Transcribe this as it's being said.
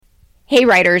Hey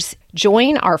writers,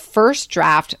 join our first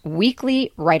draft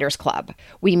weekly writers club.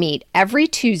 We meet every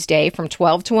Tuesday from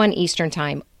 12 to 1 Eastern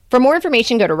Time. For more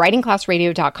information, go to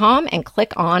writingclassradio.com and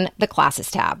click on the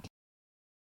classes tab.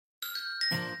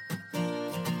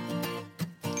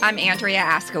 I'm Andrea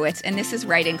Askowitz, and this is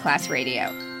Writing Class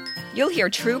Radio. You'll hear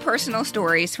true personal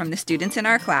stories from the students in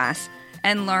our class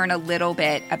and learn a little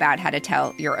bit about how to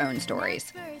tell your own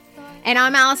stories. And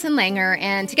I'm Allison Langer,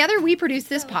 and together we produce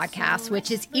this podcast, which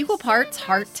is equal parts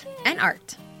heart and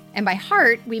art. And by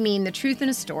heart, we mean the truth in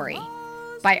a story.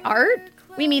 By art,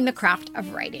 we mean the craft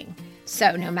of writing.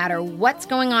 So no matter what's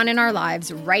going on in our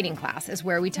lives, writing class is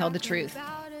where we tell the truth.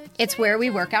 It's where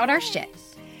we work out our shit.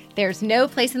 There's no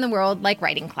place in the world like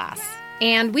writing class.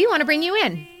 And we want to bring you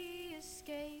in.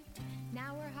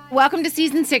 Welcome to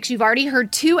Season 6. You've already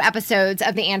heard 2 episodes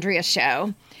of The Andrea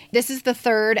Show. This is the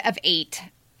 3rd of 8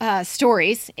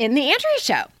 stories in The Andrea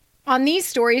Show. On these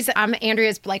stories, I'm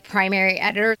Andrea's primary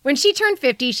editor. When she turned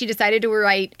 50, she decided to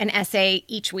write an essay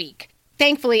each week.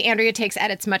 Thankfully, Andrea takes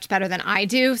edits much better than I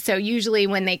do. So usually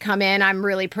when they come in, I'm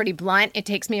really pretty blunt. It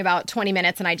takes me about 20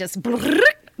 minutes and I just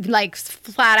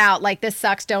flat out this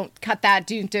sucks. Don't cut that.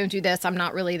 Don't do this. I'm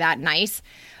not really that nice.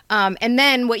 And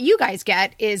then what you guys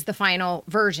get is the final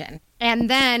version. And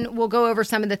then we'll go over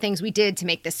some of the things we did to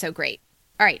make this so great.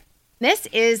 All right. This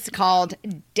is called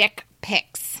Dick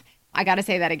Pics. I got to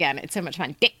say that again. It's so much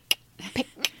fun. Dick Pic.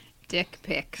 Dick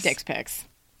Pics. Dick Pics.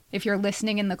 If you're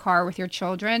listening in the car with your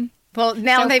children. Well,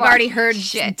 now they've already heard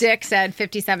shit. Dick said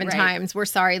 57 times. We're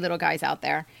sorry, little guys out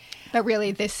there. But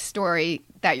really, this story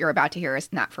that you're about to hear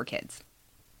is not for kids.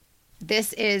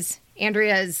 This is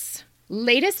Andrea's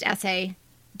latest essay,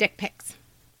 Dick Pics.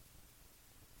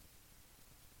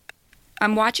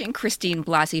 I'm watching Christine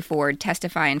Blasey Ford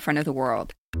testify in front of the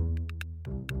world.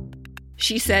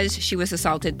 She says she was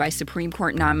assaulted by Supreme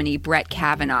Court nominee Brett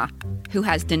Kavanaugh, who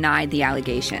has denied the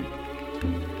allegation.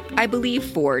 I believe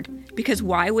Ford because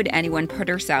why would anyone put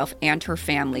herself and her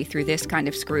family through this kind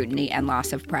of scrutiny and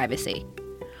loss of privacy?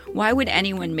 Why would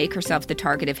anyone make herself the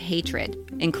target of hatred,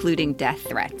 including death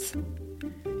threats?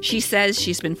 She says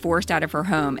she's been forced out of her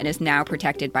home and is now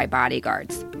protected by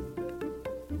bodyguards.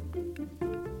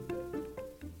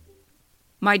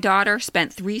 My daughter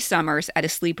spent 3 summers at a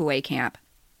sleepaway camp.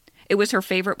 It was her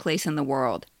favorite place in the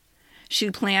world.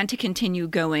 She planned to continue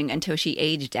going until she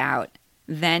aged out,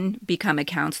 then become a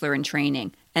counselor in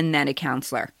training, and then a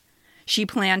counselor. She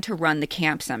planned to run the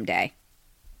camp someday.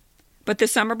 But the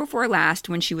summer before last,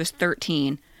 when she was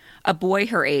 13, a boy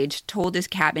her age told his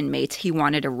cabin mates he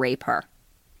wanted to rape her.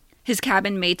 His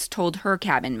cabin mates told her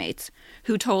cabin mates,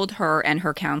 who told her and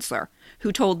her counselor,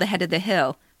 who told the head of the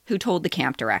hill, who told the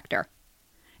camp director.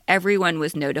 Everyone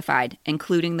was notified,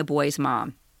 including the boy's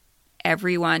mom.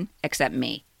 Everyone except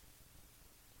me.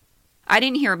 I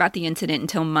didn't hear about the incident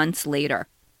until months later.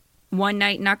 One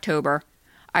night in October,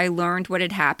 I learned what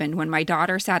had happened when my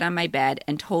daughter sat on my bed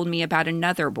and told me about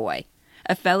another boy,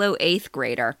 a fellow 8th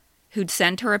grader, who'd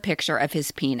sent her a picture of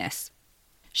his penis.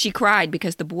 She cried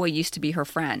because the boy used to be her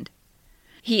friend.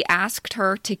 He asked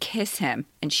her to kiss him,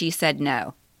 and she said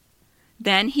no.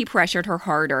 Then he pressured her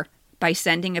harder by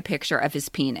sending a picture of his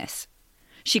penis.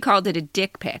 She called it a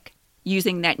dick pic,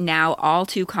 using that now all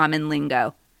too common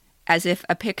lingo, as if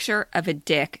a picture of a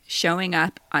dick showing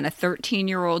up on a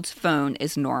 13-year-old's phone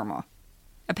is normal.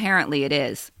 Apparently it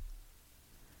is.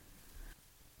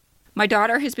 My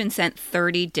daughter has been sent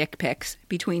 30 dick pics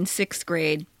between 6th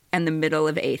grade and the middle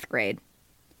of 8th grade.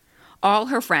 All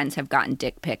her friends have gotten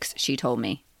dick pics, she told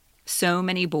me. So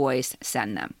many boys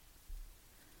send them.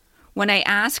 When I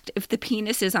asked if the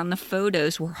penises on the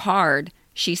photos were hard,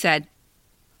 she said,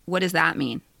 "What does that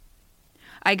mean?"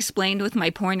 I explained with my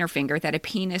pointer finger that a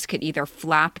penis could either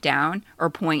flap down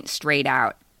or point straight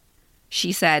out.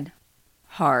 She said,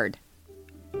 "Hard."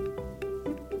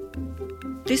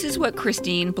 This is what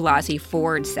Christine Blasey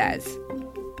Ford says.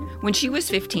 When she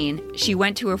was 15, she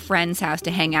went to a friend's house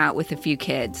to hang out with a few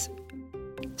kids.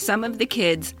 Some of the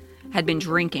kids had been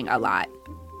drinking a lot.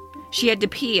 She had to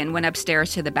pee and went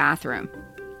upstairs to the bathroom.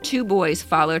 2 boys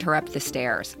followed her up the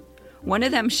stairs. One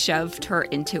of them shoved her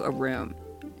into a room.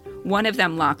 One of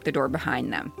them locked the door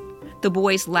behind them. The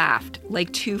boys laughed,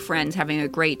 like 2 friends having a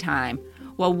great time,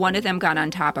 while one of them got on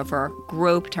top of her,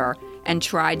 groped her, and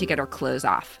tried to get her clothes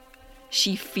off.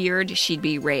 She feared she'd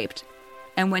be raped,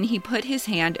 and when he put his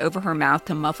hand over her mouth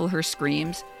to muffle her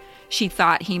screams, she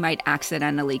thought he might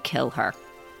accidentally kill her.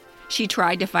 She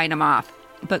tried to fight him off,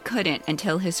 but couldn't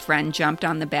until his friend jumped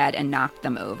on the bed and knocked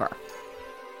them over.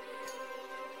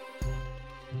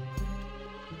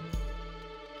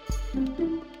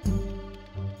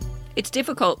 It's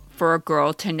difficult for a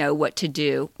girl to know what to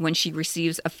do when she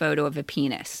receives a photo of a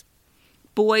penis.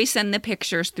 Boys send the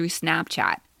pictures through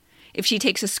Snapchat. If she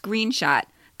takes a screenshot,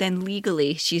 then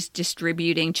legally she's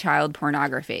distributing child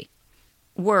pornography.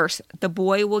 Worse, the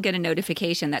boy will get a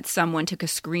notification that someone took a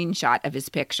screenshot of his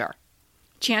picture.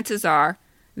 Chances are,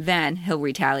 then he'll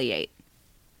retaliate.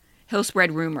 He'll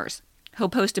spread rumors. He'll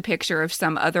post a picture of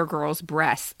some other girl's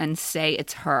breasts and say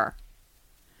it's her.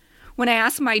 When I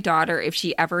asked my daughter if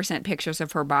she ever sent pictures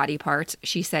of her body parts,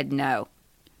 she said no,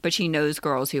 but she knows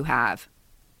girls who have.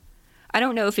 I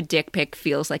don't know if a dick pic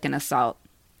feels like an assault,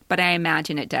 but I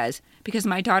imagine it does, because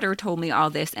my daughter told me all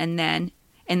this and then,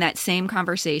 in that same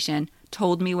conversation,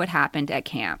 told me what happened at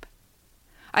camp.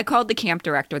 I called the camp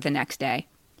director the next day.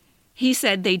 He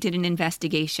said they did an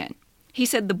investigation. He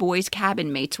said the boys'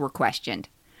 cabin mates were questioned.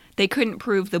 They couldn't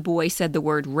prove the boy said the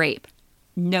word rape.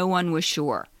 No one was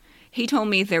sure. He told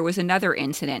me there was another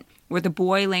incident where the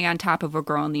boy lay on top of a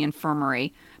girl in the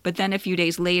infirmary, but then a few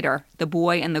days later, the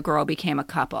boy and the girl became a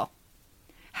couple.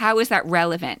 How is that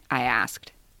relevant? I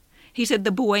asked. He said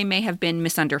the boy may have been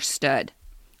misunderstood.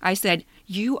 I said,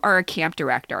 you are a camp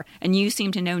director, and you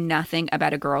seem to know nothing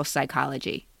about a girl's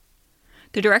psychology.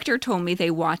 The director told me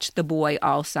they watched the boy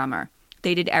all summer.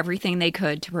 They did everything they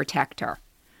could to protect her.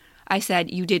 I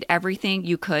said, you did everything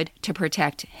you could to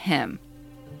protect him.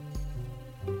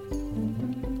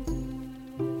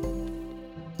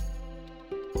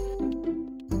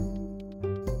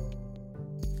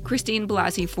 Christine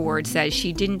Blasey Ford says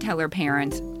she didn't tell her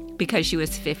parents because she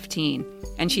was 15,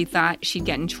 and she thought she'd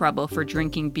get in trouble for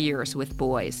drinking beers with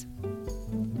boys.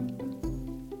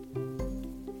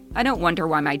 I don't wonder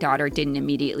why my daughter didn't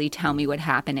immediately tell me what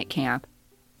happened at camp.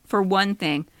 For one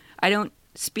thing, I don't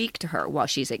speak to her while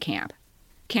she's at camp.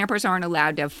 Campers aren't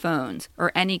allowed to have phones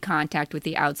or any contact with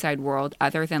the outside world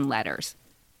other than letters.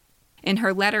 In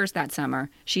her letters that summer,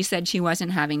 she said she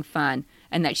wasn't having fun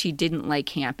and that she didn't like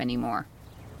camp anymore.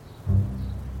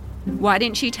 Why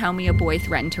didn't she tell me a boy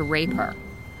threatened to rape her?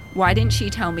 Why didn't she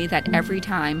tell me that every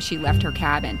time she left her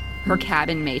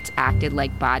cabin mates acted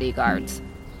like bodyguards?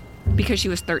 Because she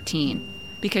was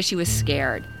 13, because she was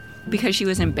scared, because she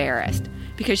was embarrassed,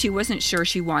 because she wasn't sure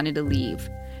she wanted to leave,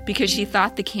 because she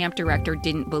thought the camp director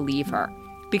didn't believe her,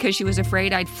 because she was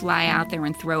afraid I'd fly out there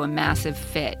and throw a massive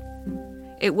fit.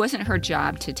 It wasn't her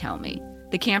job to tell me.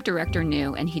 The camp director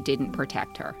knew, and he didn't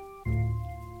protect her.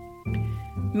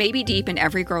 Maybe deep in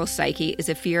every girl's psyche is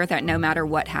a fear that no matter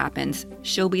what happens,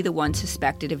 she'll be the one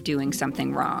suspected of doing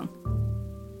something wrong.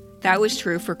 That was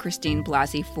true for Christine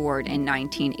Blasey Ford in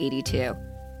 1982.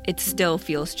 It still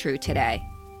feels true today.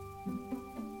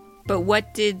 But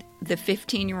what did the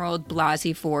 15-year-old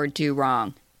Blasey Ford do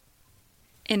wrong?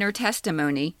 In her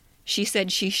testimony, she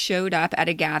said she showed up at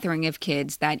a gathering of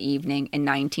kids that evening in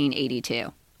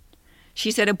 1982. She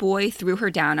said a boy threw her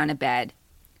down on a bed.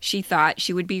 She thought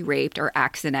she would be raped or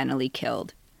accidentally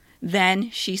killed. Then,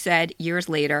 she said, years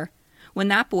later, when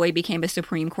that boy became a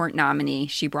Supreme Court nominee,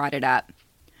 she brought it up.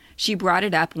 She brought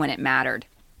it up when it mattered.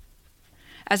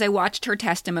 As I watched her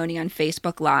testimony on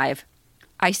Facebook Live,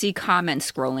 I see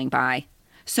comments scrolling by.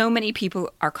 So many people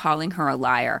are calling her a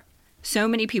liar. So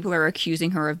many people are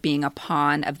accusing her of being a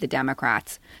pawn of the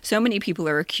Democrats. So many people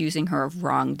are accusing her of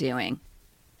wrongdoing.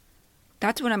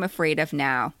 That's what I'm afraid of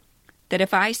now. That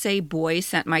if I say boys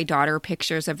sent my daughter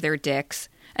pictures of their dicks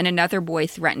and another boy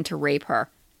threatened to rape her,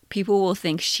 people will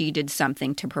think she did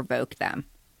something to provoke them.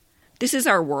 This is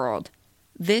our world.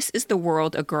 This is the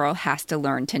world a girl has to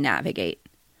learn to navigate.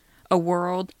 A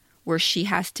world where she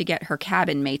has to get her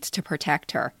cabin mates to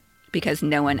protect her because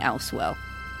no one else will.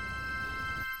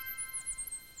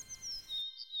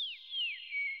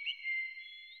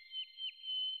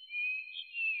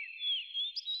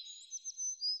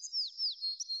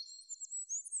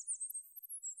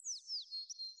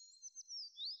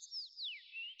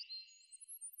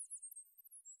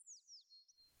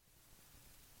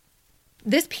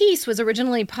 This piece was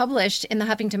originally published in the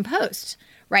Huffington Post,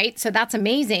 right? So that's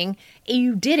amazing.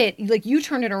 You did it, like you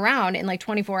turned it around in like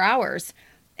 24 hours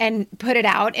and put it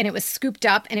out, and it was scooped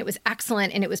up and it was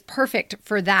excellent and it was perfect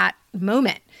for that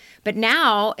moment. But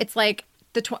now it's like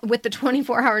with the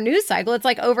 24-hour news cycle, it's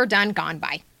like overdone, gone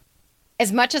by.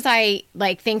 As much as I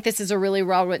like think this is a really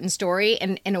well-written story,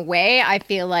 and in a way, I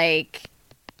feel like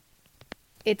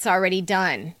it's already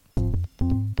done.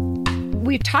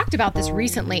 We've talked about this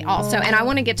recently also, and I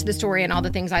want to get to the story and all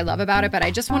the things I love about it, but I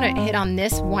just want to hit on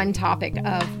this one topic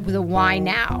of the why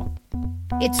now.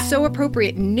 It's so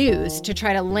appropriate news to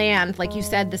try to land, like you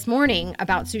said this morning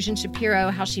about Susan Shapiro,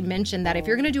 how she mentioned that if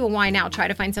you're going to do a why now, try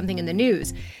to find something in the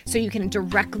news so you can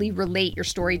directly relate your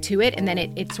story to it, and then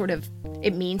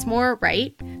it means more,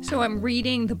 right? So I'm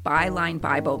reading the Byline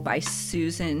Bible by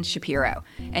Susan Shapiro,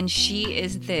 and she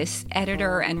is this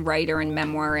editor and writer and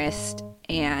memoirist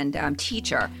and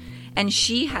teacher. And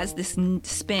she has this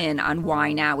spin on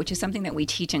why now, which is something that we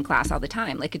teach in class all the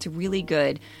time. Like, it's really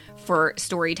good for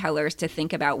storytellers to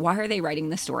think about, why are they writing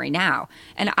the story now?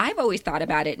 And I've always thought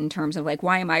about it in terms of, like,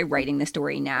 why am I writing the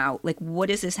story now? Like, what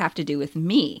does this have to do with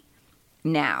me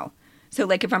now? So,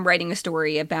 like, if I'm writing a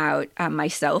story about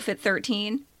myself at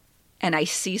 13 and I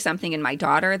see something in my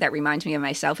daughter that reminds me of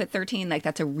myself at 13, like,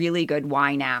 that's a really good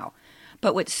why now.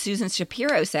 But what Susan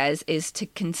Shapiro says is to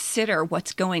consider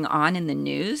what's going on in the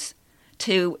news,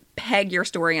 to peg your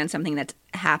story on something that's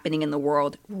happening in the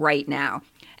world right now.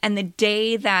 And the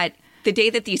day that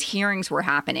these hearings were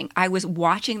happening, I was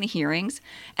watching the hearings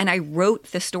and I wrote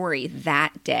the story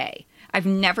that day. I've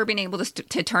never been able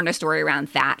to turn a story around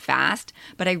that fast,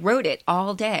 but I wrote it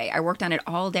all day. I worked on it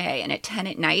all day. And at 10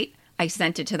 at night, I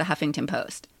sent it to the Huffington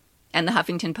Post. And the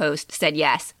Huffington Post said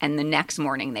yes. And the next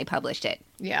morning they published it.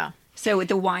 Yeah. So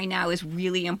the why now is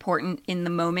really important in the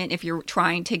moment if you're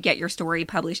trying to get your story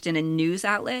published in a news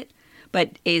outlet.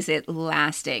 But is it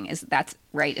lasting? That's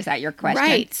right? Is that your question?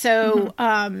 Right. So,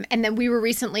 and then we were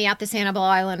recently at the Sanibel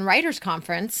Island Writers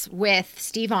Conference with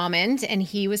Steve Almond, and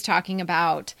he was talking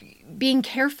about being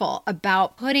careful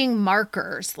about putting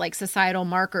markers, like societal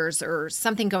markers or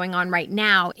something going on right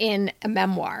now, in a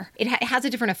memoir. It has a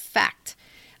different effect.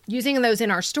 Using those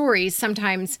in our stories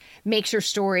sometimes makes your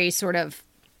story sort of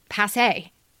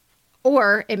passé,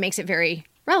 or it makes it very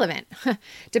relevant,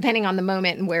 depending on the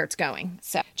moment and where it's going.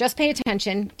 So just pay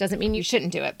attention. Doesn't mean you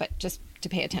shouldn't do it, but just to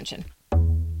pay attention.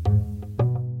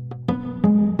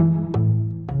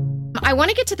 I want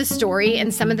to get to the story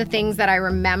and some of the things that I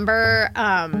remember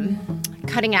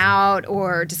cutting out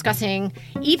or discussing.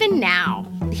 Even now,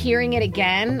 hearing it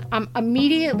again, I'm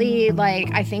immediately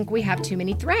like, I think we have too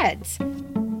many threads.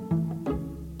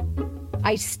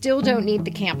 I still don't need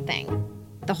the camp thing.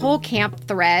 The whole camp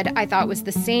thread I thought was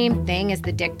the same thing as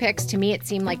the dick pics. To me, it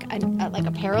seemed like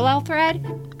a parallel thread.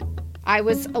 I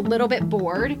was a little bit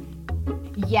bored,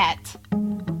 yet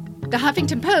the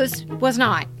Huffington Post was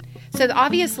not. So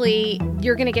obviously,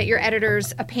 you're going to get your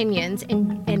editor's opinions,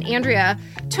 and Andrea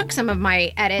took some of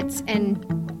my edits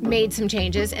and made some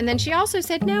changes, and then she also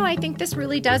said, no, I think this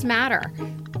really does matter.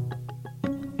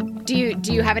 Do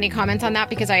you have any comments on that?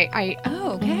 Because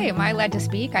Oh, okay. Am I allowed to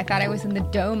speak? I thought I was in the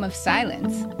dome of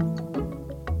silence.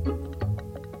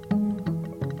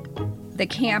 The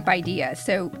camp idea.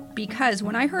 So, because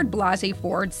when I heard Blasey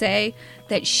Ford say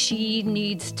that she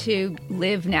needs to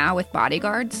live now with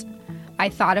bodyguards, I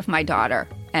thought of my daughter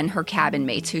and her cabin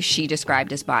mates who she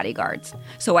described as bodyguards.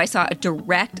 So I saw a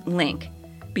direct link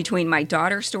between my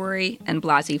daughter's story and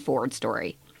Blasey Ford's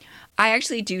story. I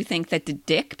actually do think that the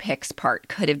dick pics part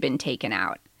could have been taken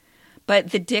out.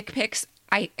 But the dick pics,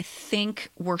 I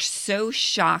think, were so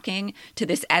shocking to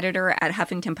this editor at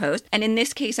Huffington Post. And in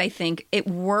this case, I think it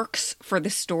works for the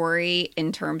story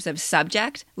in terms of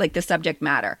subject, like the subject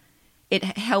matter. It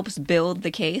helps build the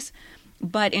case.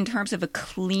 But in terms of a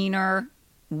cleaner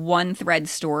one-thread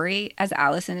story, as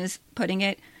Allison is putting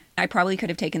it, I probably could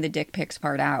have taken the dick pics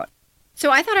part out. So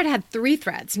I thought it had 3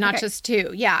 threads, not just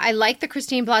 2. Yeah, I liked the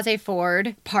Christine Blasey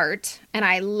Ford part, and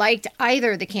I liked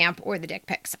either the camp or the dick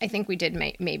pics. I think we did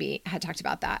maybe had talked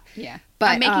about that. Yeah.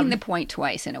 But I'm making the point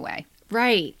twice in a way.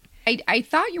 Right. I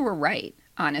thought you were right,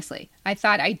 honestly. I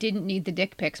thought I didn't need the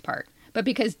dick pics part. But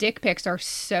because dick pics are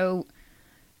so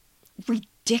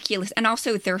ridiculous, and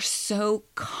also they're so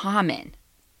common.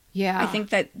 Yeah. I think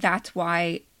that's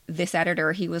why this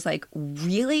editor, he was like,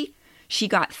 really? She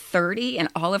got 30 and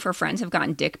all of her friends have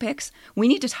gotten dick pics? We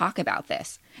need to talk about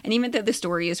this. And even though the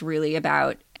story is really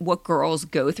about what girls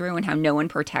go through and how no one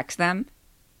protects them,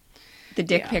 the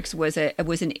dick pics was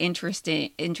an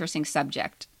interesting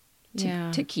subject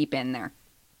to keep in there.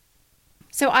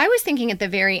 So I was thinking at the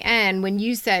very end, when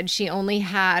you said she only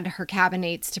had her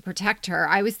cabinmates to protect her,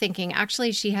 I was thinking,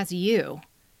 actually, she has you.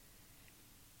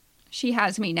 She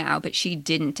has me now, but she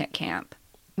didn't at camp.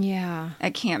 Yeah.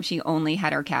 At camp, she only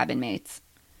had her cabin mates.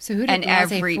 So who did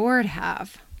Blasey Ford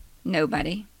have?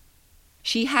 Nobody.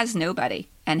 She has nobody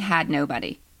and had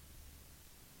nobody.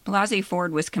 Blasey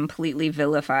Ford was completely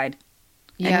vilified.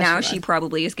 Yeah, and now she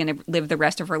probably is going to live the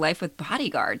rest of her life with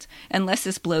bodyguards. Unless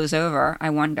this blows over, I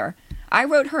wonder. I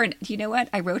wrote her, you know what?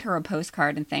 I wrote her a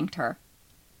postcard and thanked her.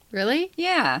 Really?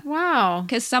 Yeah. Wow.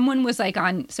 Because someone was like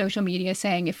on social media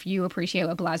saying, if you appreciate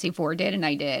what Blasey Ford did, and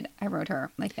I did, I wrote her,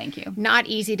 like, thank you. Not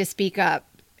easy to speak up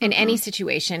in any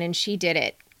situation, and she did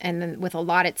it, and then with a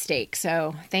lot at stake.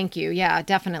 So thank you. Yeah,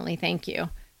 definitely thank you.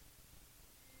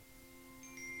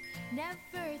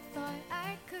 Never thought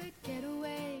I could get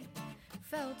away.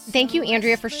 Thank you,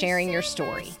 Andrea, for sharing your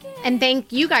story. And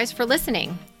thank you guys for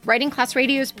listening. Writing Class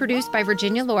Radio is produced by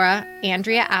Virginia Laura,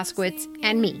 Andrea Askowitz,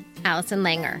 and me, Allison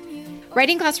Langer.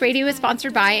 Writing Class Radio is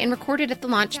sponsored by and recorded at the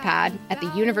Launchpad at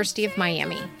the University of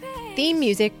Miami. Theme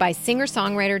music by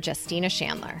singer-songwriter Justina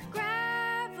Chandler.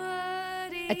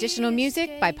 Additional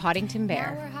music by Poddington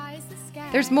Bear.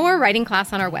 There's more Writing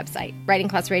Class on our website,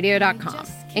 writingclassradio.com,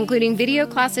 including video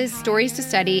classes, stories to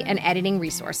study, and editing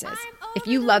resources. If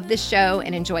you love this show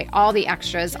and enjoy all the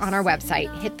extras on our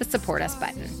website, hit the Support Us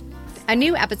button. A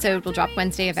new episode will drop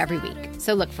Wednesday of every week,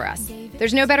 so look for us.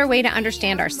 There's no better way to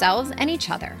understand ourselves and each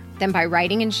other than by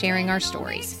writing and sharing our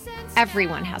stories.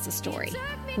 Everyone has a story.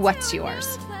 What's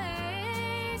yours?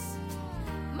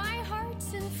 My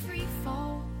heart's in free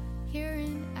fall here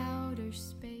in outer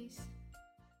space.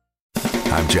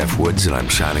 I'm Jeff Woods, and I'm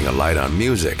shining a light on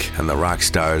music and the rock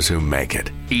stars who make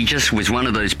it. He just was one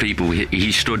of those people,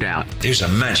 he stood out. He was a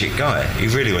magic guy. He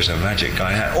really was a magic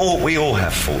guy. We all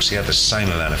have faults. He had the same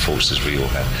amount of faults as we all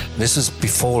have. This was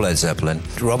before Led Zeppelin.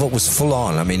 Robert was full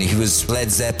on. I mean, he was Led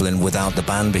Zeppelin without the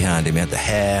band behind him. He had the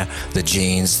hair, the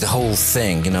jeans, the whole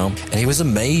thing, you know. And he was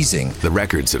amazing. The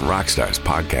Records and Rockstars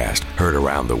podcast, heard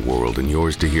around the world and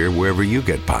yours to hear wherever you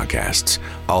get podcasts.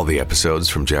 All the episodes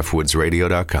from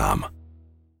JeffWoodsRadio.com.